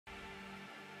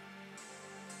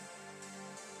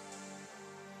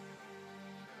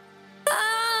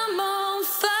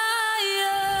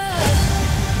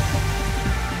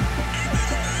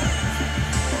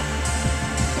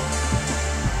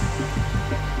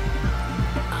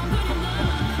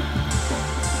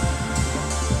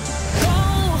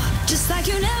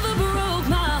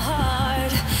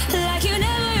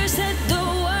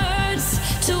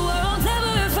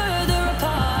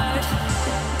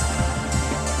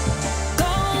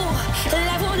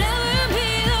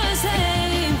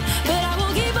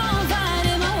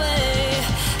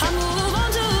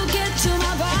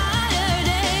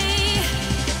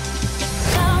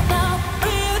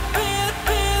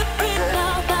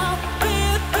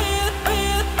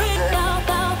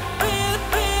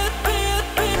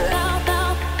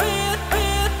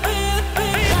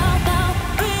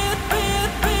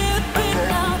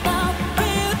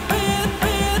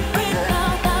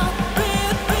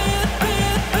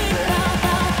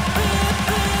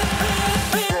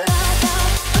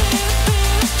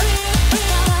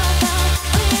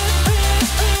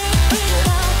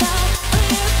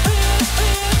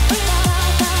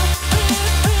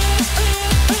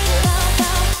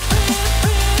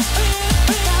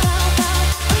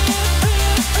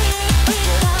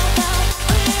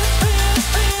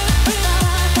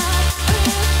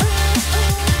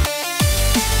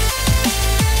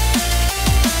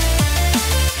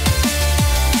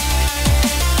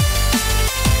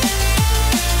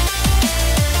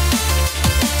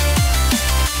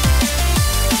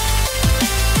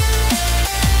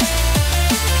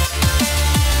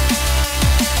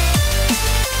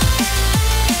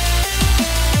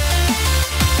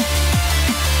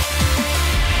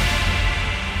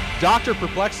Dr.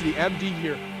 Perplexity, MD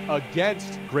here,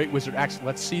 against Greatwizard X.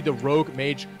 Let's see the Rogue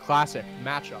Mage Classic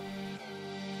matchup.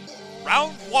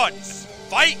 Round one,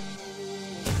 fight!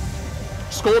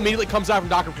 Skull immediately comes out from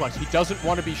Dr. Perplex. He doesn't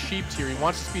want to be sheeped here. He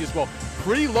wants to speed as well.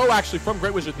 Pretty low, actually, from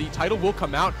Greatwizard. The Tidal will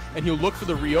come out, and he'll look for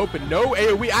the reopen. No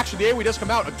AoE. Actually, the AoE does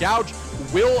come out. A Gouge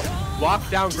will lock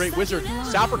down Greatwizard.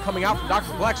 Sapper coming out from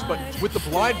Dr. Perplex, but with the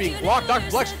blind being blocked, Dr.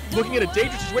 Perplex looking at a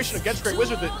dangerous situation against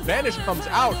Greatwizard. The Vanish comes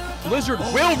out. Blizzard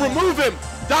will remove him.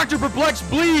 Dr. Perplex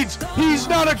bleeds. He's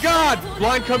not a god.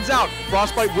 Blind comes out.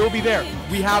 Frostbite will be there.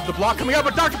 We have the block coming out,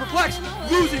 but Dr. Perplex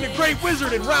losing to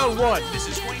Greatwizard in round one. This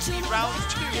is going to be round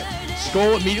two.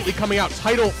 Skull immediately coming out.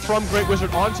 Tidal from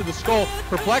Greatwizard onto the Skull.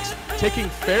 Perplex taking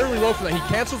fairly low from that. He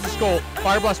cancels the Skull.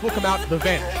 Fire Blast will come out. The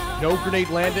Vanish. No grenade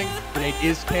landing. Grenade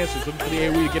is canceled. Looking for the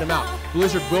AoE to get him out.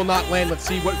 Blizzard will not land. Let's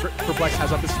see what Perplex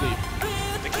has up his sleeve.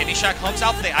 The Kidney Shot comes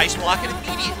out. They ice block it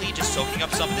immediately, just soaking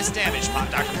up some of this damage. Pop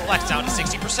Dr. Perplex down to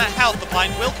 60% health. The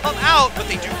blind will come out, but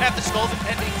they do have the Skull's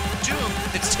Impending Doom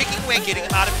that's ticking away, getting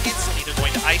him out of instantly. They're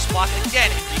going to ice block again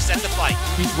and reset the fight.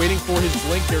 He's waiting for his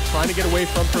blink here, trying to get away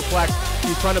from Perplex.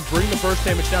 He's trying to bring the burst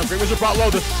damage down. Greatwizard brought low.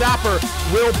 The Sapper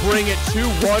will bring it to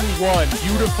 1-1.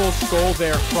 Beautiful Skull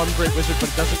there from Greatwizard, but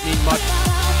it doesn't mean much.